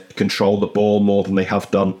looked to control the ball more than they have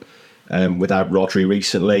done without Rodri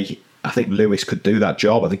recently. I think Lewis could do that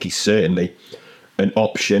job. I think he's certainly an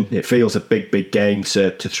option. It feels a big game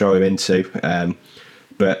to throw him into,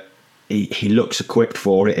 but he looks equipped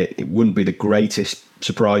for it. It wouldn't be the greatest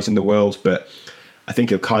surprise in the world, but I think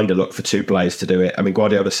he'll kind of look for 2 players to do it. I mean,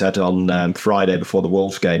 Guardiola said on Friday before the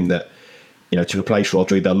Wolves game that, to replace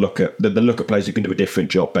Rodri, they'll look at players who can do a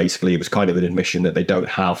different job. Basically, it was kind of an admission that they don't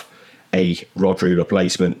have a Rodri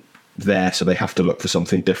replacement there, so they have to look for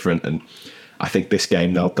something different. And I think this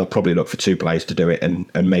game they'll probably look for 2 players to do it,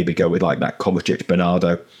 and maybe go with like that Kovacic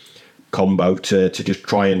Bernardo combo to just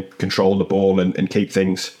try and control the ball and keep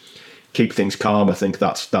things calm. I think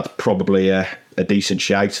that's probably a decent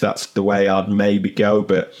shout. That's the way I'd maybe go,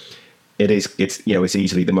 but it's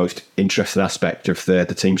easily the most interesting aspect of the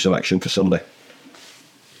team selection for Sunday.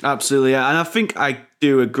 Absolutely, yeah. And I think I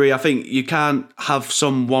do agree. I think you can't have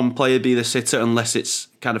one player be the sitter unless it's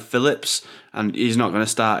kind of Phillips, and he's not going to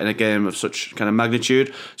start in a game of such kind of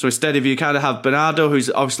magnitude. So instead, if you kind of have Bernardo, who's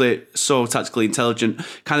obviously so tactically intelligent,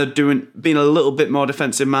 kind of being a little bit more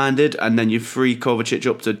defensive minded, and then you free Kovacic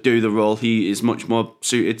up to do the role he is much more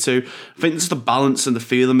suited to. I think just the balance and the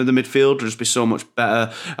feeling of the midfield would just be so much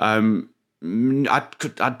better. I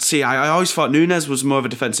always thought Nunes was more of a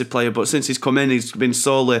defensive player, but since he's come in, he's been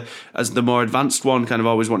solely as the more advanced one, kind of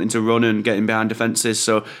always wanting to run and getting behind defences.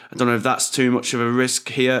 So I don't know if that's too much of a risk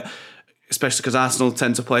here, especially because Arsenal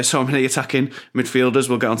tend to play so many attacking midfielders.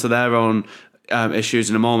 We'll get onto their own issues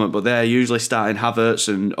in a moment, but they're usually starting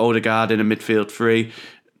Havertz and Odegaard in a midfield 3,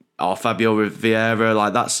 or Fabio with Vieira.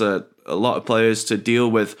 Like, that's a lot of players to deal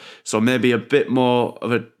with. So maybe a bit more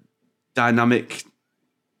of a dynamic.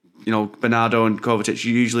 Bernardo and Kovacic are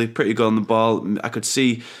usually pretty good on the ball. I could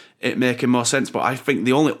see it making more sense, but I think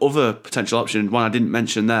the only other potential option, one I didn't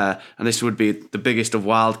mention there, and this would be the biggest of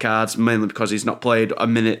wild cards, mainly because he's not played a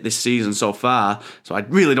minute this season so far, so I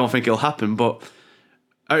really don't think it'll happen, but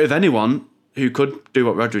out of anyone who could do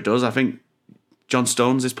what Rodri does, I think John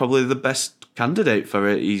Stones is probably the best candidate for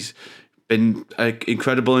it. He's been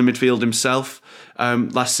incredible in midfield himself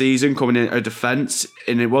last season, coming in a defence,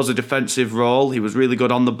 and it was a defensive role. He was really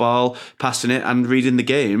good on the ball, passing it and reading the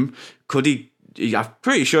game. Could he? I'm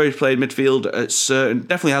pretty sure he's played midfield at certain.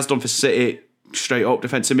 Definitely has done for City, straight up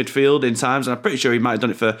defensive midfield in times, and I'm pretty sure he might have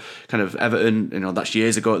done it for kind of Everton. That's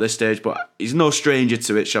years ago at this stage, but he's no stranger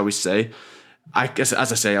to it, shall we say. I guess,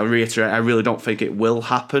 as I say, I'll reiterate, I really don't think it will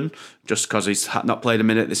happen just because he's not played a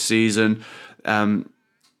minute this season, and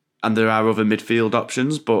there are other midfield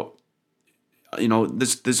options, but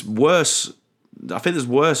there's worse. I think there's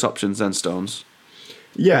worse options than Stones.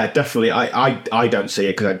 Yeah, definitely. I don't see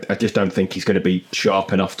it because I just don't think he's going to be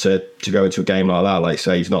sharp enough to go into a game like that. Like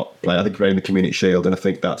say, he's not playing. I think he's playing the Community Shield, and I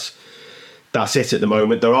think that's it at the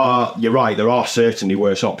moment. You're right. There are certainly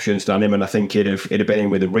worse options than him, and I think it'd have been in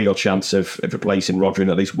with a real chance of replacing Rodri in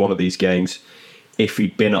at least one of these games if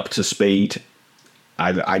he'd been up to speed.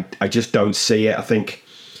 I just don't see it. I think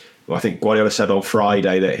Guardiola said on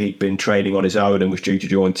Friday that he'd been training on his own and was due to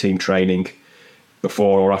join team training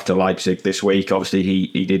before or after Leipzig this week. Obviously,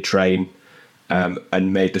 he did train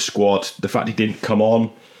and made the squad. The fact he didn't come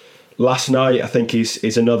on last night, I think,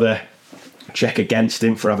 is another check against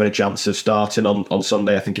him for having a chance of starting on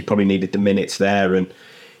Sunday. I think he probably needed the minutes there, and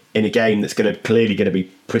in a game that's clearly going to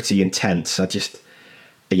be pretty intense. I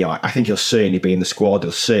think he'll certainly be in the squad.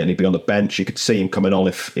 He'll certainly be on the bench. You could see him coming on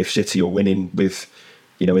if City are winning with,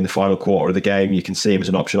 in the final quarter of the game. You can see him as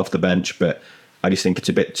an option off the bench, but I just think it's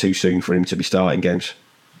a bit too soon for him to be starting games.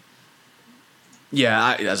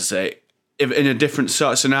 Yeah, as I say, if in a different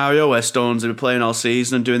sort of scenario where Stones have been playing all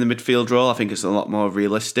season and doing the midfield role, I think it's a lot more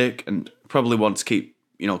realistic, and probably want to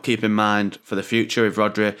keep in mind for the future if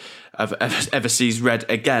Rodri ever sees red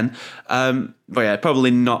again. But yeah, probably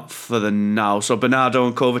not for the now. So Bernardo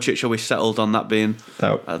and Kovacic, are we settled on that being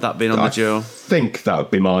on the duo? I think that would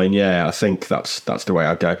be mine. Yeah, I think that's the way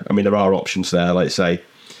I'd go. I mean, there are options there. Like say,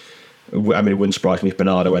 it wouldn't surprise me if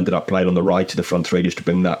Bernardo ended up playing on the right of the front three just to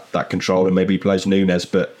bring that control, and maybe he plays Nunes.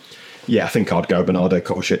 But yeah, I think I'd go Bernardo,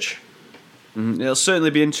 Kovacic. It'll certainly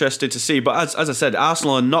be interesting to see. But as I said,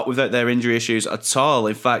 Arsenal are not without their injury issues at all.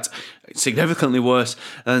 In fact, significantly worse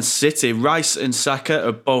than City. Rice and Saka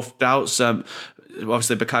are both doubts.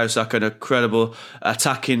 Obviously, Bukayo Saka, an incredible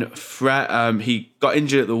attacking threat. He got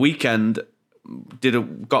injured at the weekend.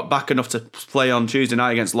 Got back enough to play on Tuesday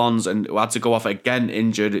night against Lens and had to go off again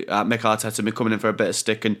injured. Mikel Arteta been coming in for a bit of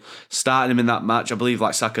stick and starting him in that match. I believe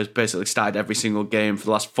Saka's basically started every single game for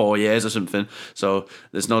the last 4 years or something. So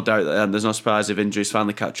there's no doubt that there's no surprise if injuries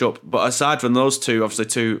finally catch up. But aside from those two, obviously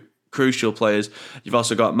two crucial players, you've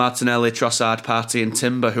also got Martinelli, Trossard, Partey and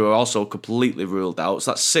Timber, who are also completely ruled out.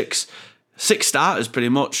 So that's six starters pretty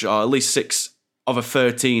much, or at least 6 of a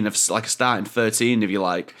 13, of like a starting 13 if you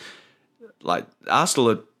like. Like Arsenal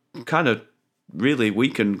are kind of really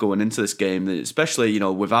weakened going into this game, especially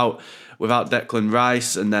without Declan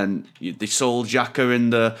Rice, and then they sold Xhaka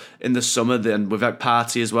in the summer, then without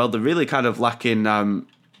Partey as well. They're really kind of lacking a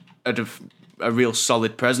real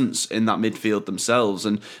solid presence in that midfield themselves,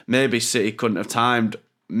 and maybe City couldn't have timed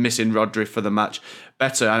missing Rodri for the match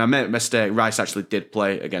better. And I made a mistake. Rice actually did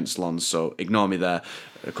play against Lens, so ignore me there.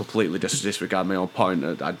 Completely disregard my own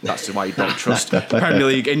point. That's why you don't trust Premier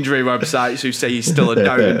League injury websites who say he's still a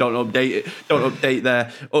doubt and don't update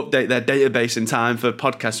their database in time for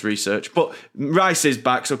podcast research. But Rice is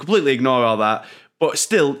back, so completely ignore all that. But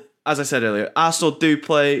still, as I said earlier, Arsenal do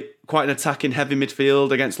play quite an attacking heavy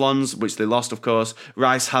midfield against Lens, which they lost, of course.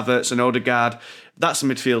 Rice, Havertz and Odegaard. That's a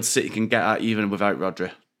midfield City can get at even without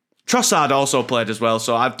Rodri. Trossard also played as well,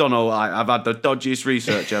 so I've had the dodgiest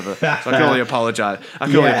research ever. So I can only apologise.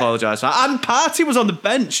 Only apologise for that. And Partey was on the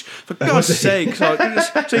bench, for God's sake. So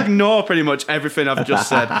ignore pretty much everything I've just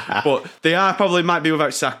said. But they might be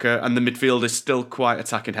without Saka, and the midfield is still quite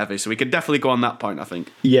attacking heavy. So we can definitely go on that point, I think.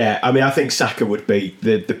 Yeah, I mean, I think Saka would be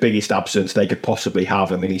the biggest absence they could possibly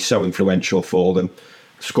have. I mean, he's so influential for them.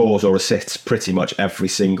 Scores or assists pretty much every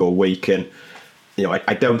single week, and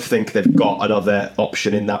I don't think they've got another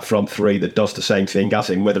option in that front three that does the same thing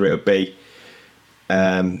as him. Whether it would be,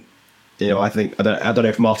 I don't know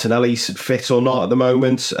if Martinelli's fit or not at the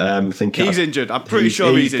moment. I think he's injured. I'm pretty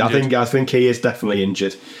sure he's injured. I think he is definitely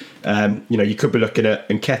injured. You could be looking at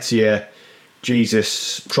Nketiah,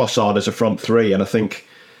 Jesus, Trossard as a front three, and I think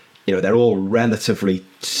they're all relatively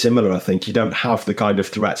similar. I think you don't have the kind of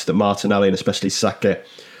threats that Martinelli and especially Saka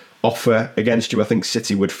offer against you. I think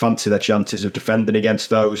City would fancy their chances of defending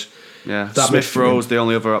against those. Yeah, Smith Rowe's the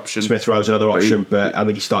only other option. Smith Rowe's another option, but I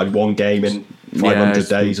think he started one game in 500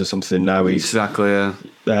 days or something now. Exactly, yeah.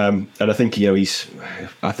 And I think he's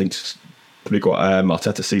probably got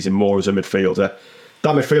Arteta sees him more as a midfielder.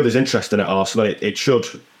 That midfield is interesting at Arsenal. It should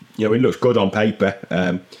it looks good on paper.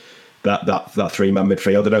 That three-man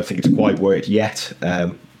midfield, I don't think it's quite worked yet.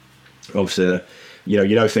 Obviously,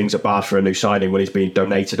 things are bad for a new signing when he's been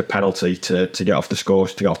donated a penalty to get off the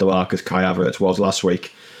scores, to get off the mark, as Kai Havertz was last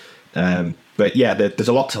week. But yeah, there's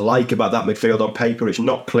a lot to like about that midfield on paper. It's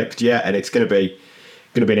not clicked yet, and it's going to be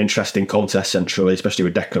an interesting contest centrally, especially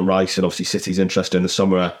with Declan Rice, and obviously City's interest in the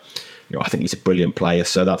summer. I think he's a brilliant player,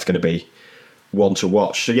 so that's going to be one to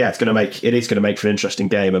watch. So yeah, it is going to make for an interesting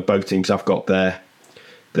game, and both teams have got their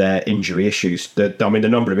injury issues. The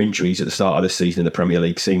number of injuries at the start of this season in the Premier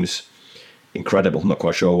League seems incredible. I'm not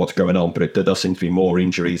quite sure what's going on, but there does seem to be more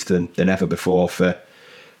injuries than ever before for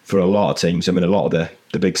a lot of teams. A lot of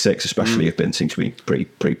the big six especially seem to be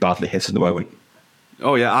pretty badly hit at the moment.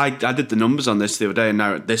 Oh yeah, I did the numbers on this the other day, and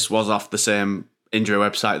now this was off the same injury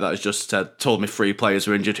website that has just told me 3 players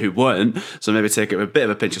were injured who weren't, so maybe take it with a bit of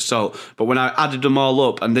a pinch of salt. But when I added them all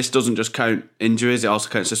up, and this doesn't just count injuries, it also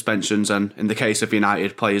counts suspensions, and in the case of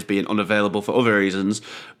United, players being unavailable for other reasons,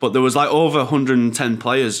 but there was over 110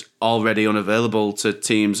 players already unavailable to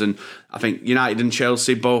teams, and I think United and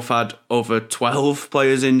Chelsea both had over 12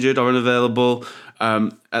 players injured or unavailable.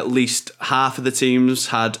 At least half of the teams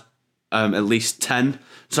had at least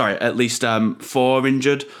 4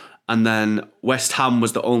 injured. And then West Ham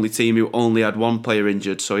was the only team who only had 1 player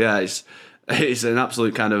injured. So yeah, it's an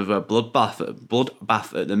absolute kind of a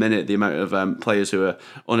bloodbath at the minute, the amount of players who are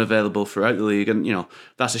unavailable throughout the league. And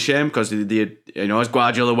that's a shame, because as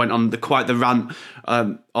Guardiola went on quite the rant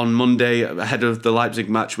on Monday ahead of the Leipzig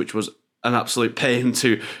match, which was an absolute pain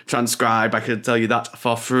to transcribe, I could tell you that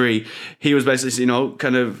for free. He was basically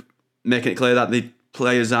kind of making it clear that the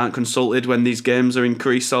players aren't consulted when these games are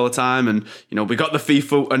increased all the time. And we got the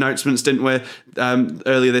FIFA announcements, didn't we,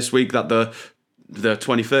 earlier this week, that the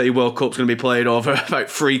 2030 World Cup's going to be played over about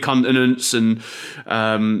 3 continents, and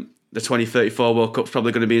the 2034 World Cup's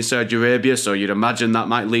probably going to be in Saudi Arabia, so you'd imagine that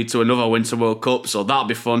might lead to another Winter World Cup, so that'll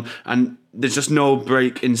be fun. And there's just no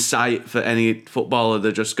break in sight for any footballer. They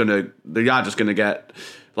are just going to get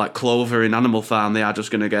like Clover in Animal Farm. They are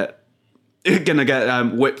just going to get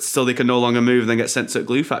whipped so they can no longer move, and then get sent to a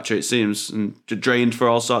glue factory, it seems, and drained for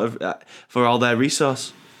all their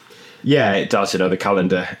resource. Yeah, it does. The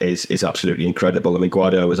calendar is absolutely incredible.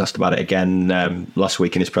 Guardiola was asked about it again last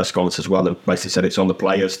week in his press conference as well, and basically said it's on the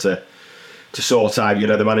players to sort out.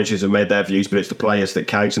 The managers have made their views, but it's the players that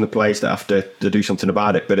count, and the players that have to do something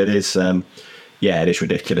about it. But it is, it is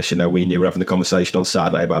ridiculous. We were having the conversation on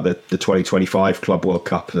Saturday about the 2025 Club World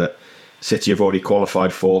Cup that City have already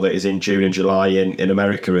qualified for, that is in June and July in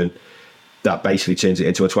America, and that basically turns it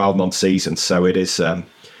into a 12-month season. So it is a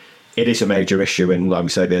major issue, and like we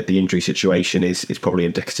say, the injury situation is probably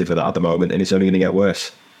indicative of that at the moment, and it's only going to get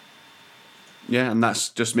worse. Yeah, and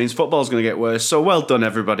that just means football's going to get worse. So well done,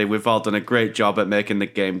 everybody. We've all done a great job at making the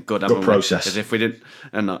game good. Good process. Because if we didn't...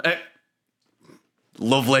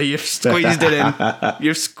 Lovely, you've squeezed it in.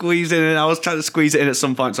 You've squeezed it in. I was trying to squeeze it in at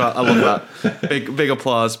some point, so I love that. Big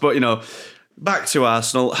applause. But, back to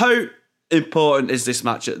Arsenal. How important is this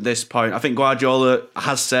match at this point? I think Guardiola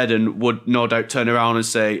has said, and would no doubt turn around and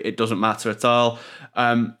say, it doesn't matter at all.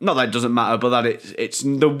 Not that it doesn't matter, but that it's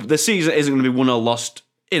the season isn't going to be won or lost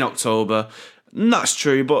in October. And that's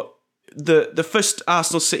true, but the first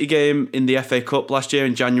Arsenal City game in the FA Cup last year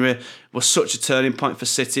in January was such a turning point for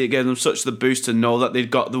City. It gave them such the boost to know that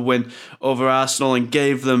they'd got the win over Arsenal, and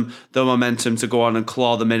gave them the momentum to go on and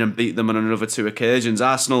claw them in and beat them on another 2 occasions.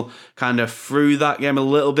 Arsenal kind of threw that game a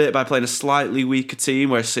little bit by playing a slightly weaker team,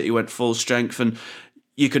 where City went full strength, and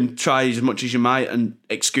you can try as much as you might and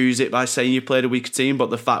excuse it by saying you played a weaker team, but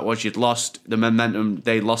the fact was you'd lost the momentum.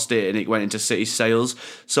 They lost it, and it went into City's sails.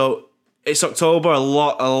 So it's October. A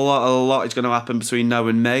lot is going to happen between now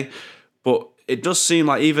and May, but it does seem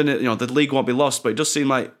like even the league won't be lost, but it does seem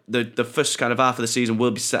like the first kind of half of the season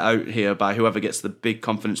will be set out here by whoever gets the big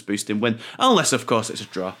confidence boosting win, unless of course it's a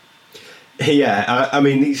draw. Yeah,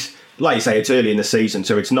 these, like you say, it's early in the season,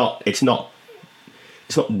 so it's not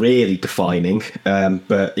really defining.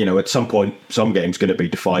 But at some point, some game's going to be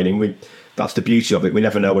defining. That's the beauty of it. We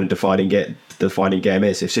never know when the defining game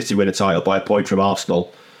is. If City win a title by a point from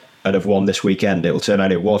Arsenal and have won this weekend, it'll turn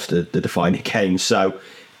out it was the defining game. So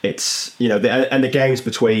it's and the games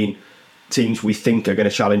between teams we think are going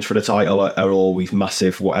to challenge for the title are always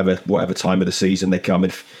massive, whatever time of the season they come.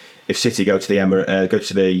 If City go to the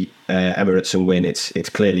Emirates and win, it's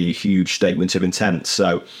clearly a huge statement of intent.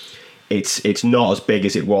 So it's not as big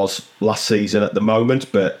as it was last season at the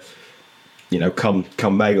moment, but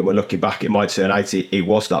come May, when we're looking back, it might turn out it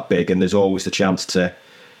was that big, and there's always the chance to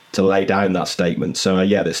lay down that statement. So I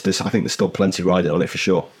think there's still plenty riding on it for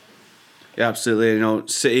sure. Yeah, absolutely.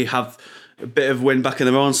 City have a bit of win back in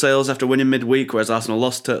their own sails after winning midweek, whereas Arsenal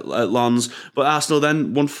lost at Lens. But Arsenal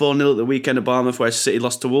then won 4-0 at the weekend at Bournemouth, whereas City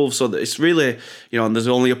lost to Wolves. So it's really, and there's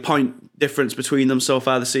only a point difference between them so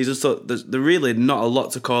far this season. So there's really not a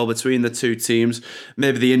lot to call between the two teams.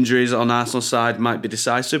 Maybe the injuries on Arsenal's side might be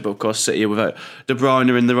decisive, but of course City without De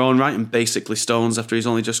Bruyne in their own right and basically Stones after he's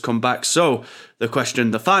only just come back. So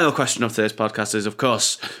the final question of today's podcast is, of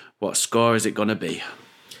course, what score is it going to be?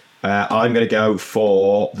 I'm going to go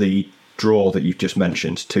for the draw that you've just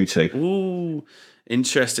mentioned, 2-2. Ooh,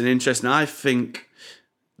 interesting. I think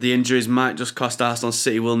the injuries might just cost Arsenal.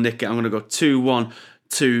 City will nick it. I'm going to go 2-1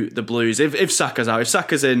 to the Blues. If Saka's out, if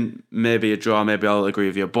Saka's in, maybe a draw, maybe I'll agree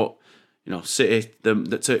with you. But, City,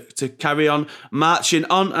 to carry on marching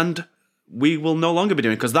on, and we will no longer be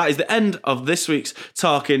doing, because that is the end of this week's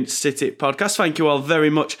Talking City podcast. Thank you all very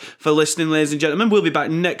much for listening, ladies and gentlemen. We'll be back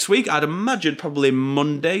next week, I'd imagine probably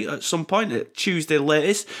Monday at some point, Tuesday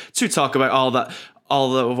latest, to talk about all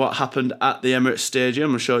of what happened at the Emirates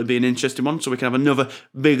Stadium. I'm sure it'll be an interesting one, so we can have another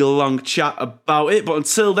big long chat about it. But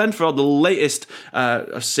until then, for all the latest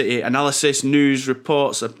City analysis, news,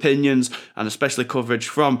 reports, opinions, and especially coverage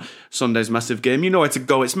from Sunday's massive game, you know where to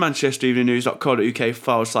go. It's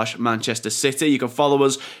manchestereveningnews.co.uk/Manchester City. You can follow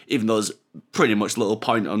us, even though there's pretty much little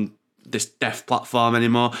point on this deaf platform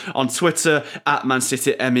anymore, on Twitter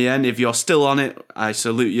 @ManCityMen. If you're still on it, I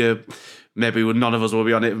salute you. Maybe none of us will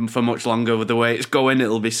be on it for much longer with the way it's going.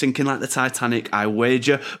 It'll be sinking like the Titanic, I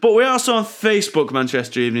wager. But we're also on Facebook,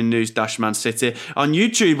 Manchester Evening News-Man City. On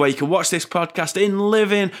YouTube, where you can watch this podcast in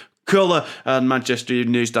living colour, and Manchester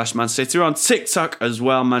Evening News-Man City. We're on TikTok as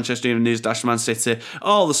well, Manchester Evening News-Man City.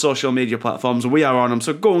 All the social media platforms, we are on them.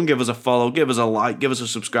 So go and give us a follow, give us a like, give us a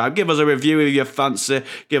subscribe, give us a review if you fancy,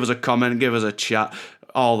 give us a comment, give us a chat,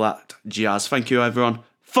 all that jazz. Thank you, everyone,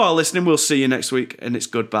 for listening. We'll see you next week, and it's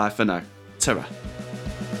goodbye for now. Ta-ra.